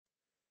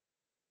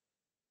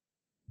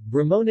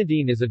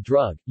Brimonidine is a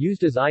drug,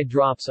 used as eye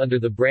drops under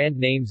the brand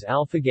names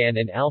Alphagan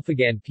and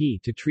Alphagan P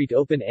to treat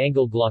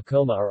open-angle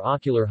glaucoma or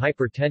ocular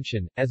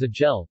hypertension, as a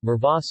gel,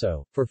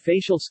 Mirvaso, for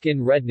facial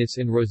skin redness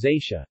in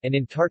rosacea, and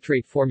in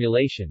tartrate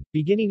formulation,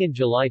 beginning in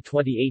July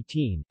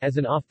 2018, as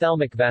an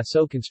ophthalmic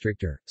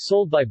vasoconstrictor,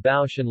 sold by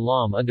Bausch &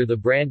 Lomb under the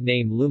brand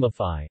name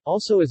Lumify,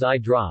 also as eye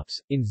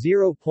drops, in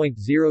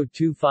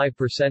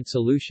 0.025%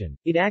 solution.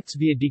 It acts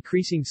via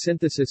decreasing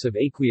synthesis of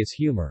aqueous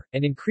humor,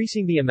 and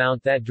increasing the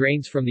amount that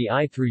drains from the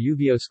eye through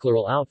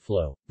uveoscleral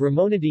outflow.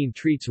 Brimonidine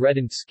treats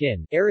reddened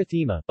skin,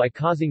 erythema, by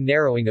causing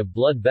narrowing of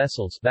blood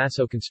vessels,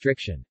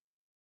 vasoconstriction.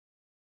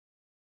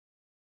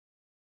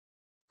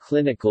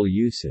 Clinical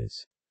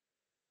uses.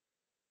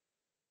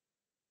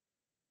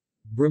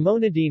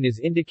 Brimonidine is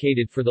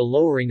indicated for the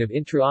lowering of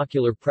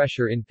intraocular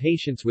pressure in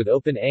patients with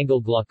open-angle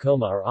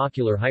glaucoma or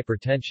ocular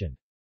hypertension.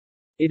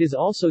 It is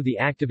also the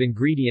active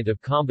ingredient of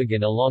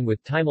Combigan along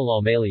with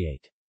timolol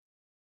maleate.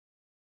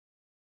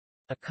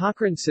 A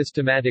Cochrane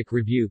systematic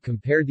review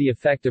compared the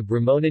effect of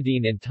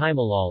brimonidine and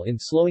timolol in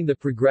slowing the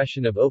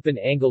progression of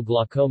open-angle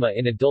glaucoma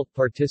in adult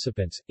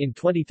participants. In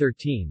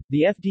 2013,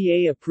 the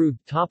FDA approved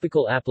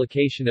topical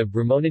application of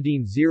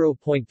brimonidine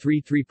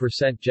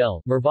 0.33%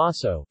 gel,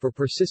 Mirvaso, for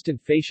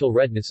persistent facial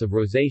redness of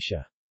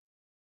rosacea.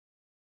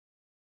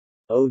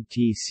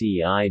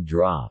 OTC eye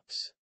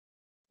drops.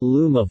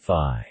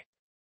 Lumify.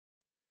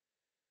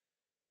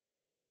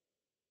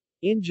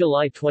 In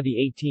July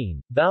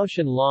 2018,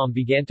 Bausch & Lomb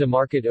began to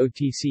market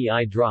OTC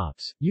eye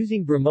drops,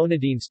 using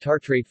brimonidine's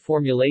tartrate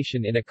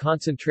formulation in a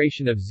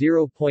concentration of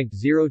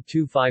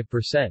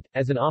 0.025%,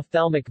 as an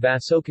ophthalmic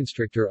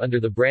vasoconstrictor under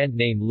the brand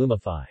name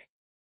Lumify.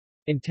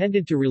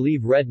 Intended to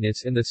relieve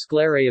redness in the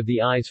sclerae of the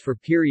eyes for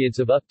periods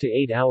of up to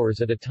 8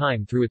 hours at a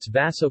time through its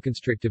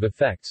vasoconstrictive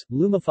effects,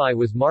 Lumify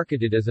was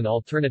marketed as an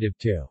alternative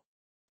to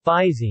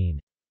Visine,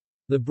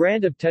 the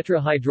brand of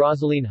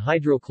tetrahydroxylene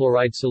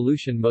hydrochloride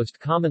solution most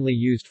commonly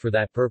used for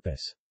that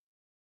purpose.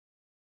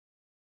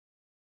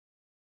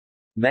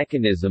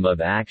 Mechanism of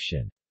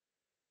action.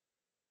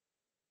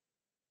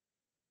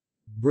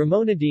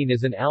 Brimonidine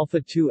is an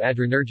alpha-2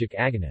 adrenergic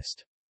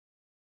agonist.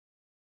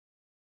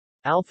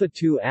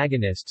 Alpha-2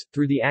 agonists,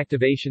 through the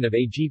activation of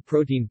a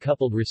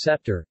G-protein-coupled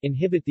receptor,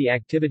 inhibit the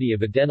activity of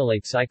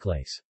adenylate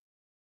cyclase.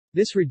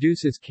 This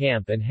reduces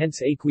CAMP and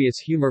hence aqueous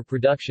humor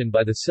production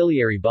by the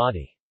ciliary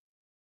body.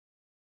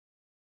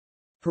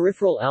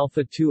 Peripheral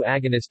alpha-2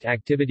 agonist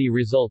activity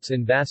results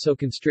in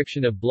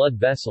vasoconstriction of blood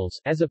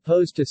vessels, as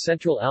opposed to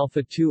central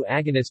alpha-2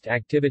 agonist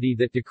activity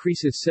that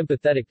decreases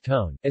sympathetic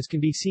tone, as can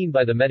be seen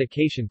by the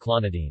medication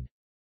clonidine.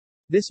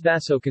 This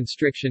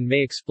vasoconstriction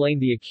may explain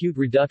the acute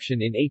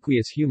reduction in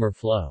aqueous humor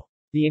flow.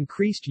 The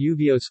increased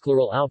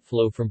uveoscleral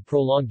outflow from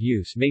prolonged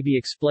use may be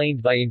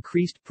explained by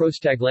increased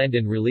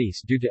prostaglandin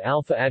release due to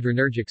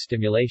alpha-adrenergic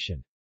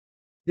stimulation.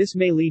 This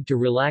may lead to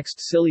relaxed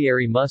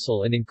ciliary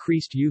muscle and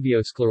increased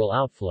uveoscleral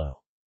outflow.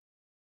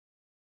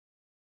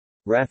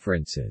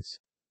 References.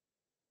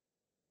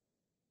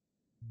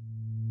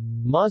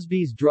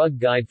 Mosby's Drug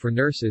Guide for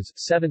Nurses,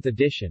 7th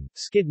edition,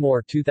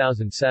 Skidmore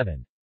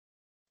 2007.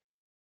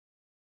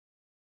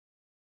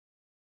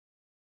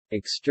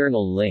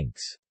 External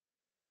links.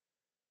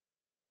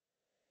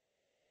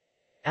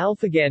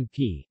 Alphagan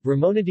P,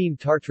 brimonidine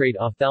tartrate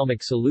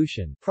ophthalmic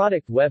solution,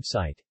 product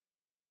website.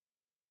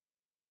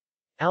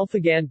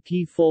 Alphagan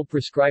P full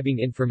prescribing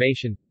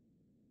information.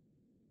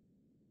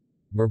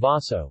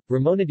 Mirvaso,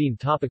 brimonidine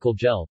topical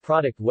gel,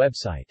 product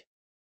website.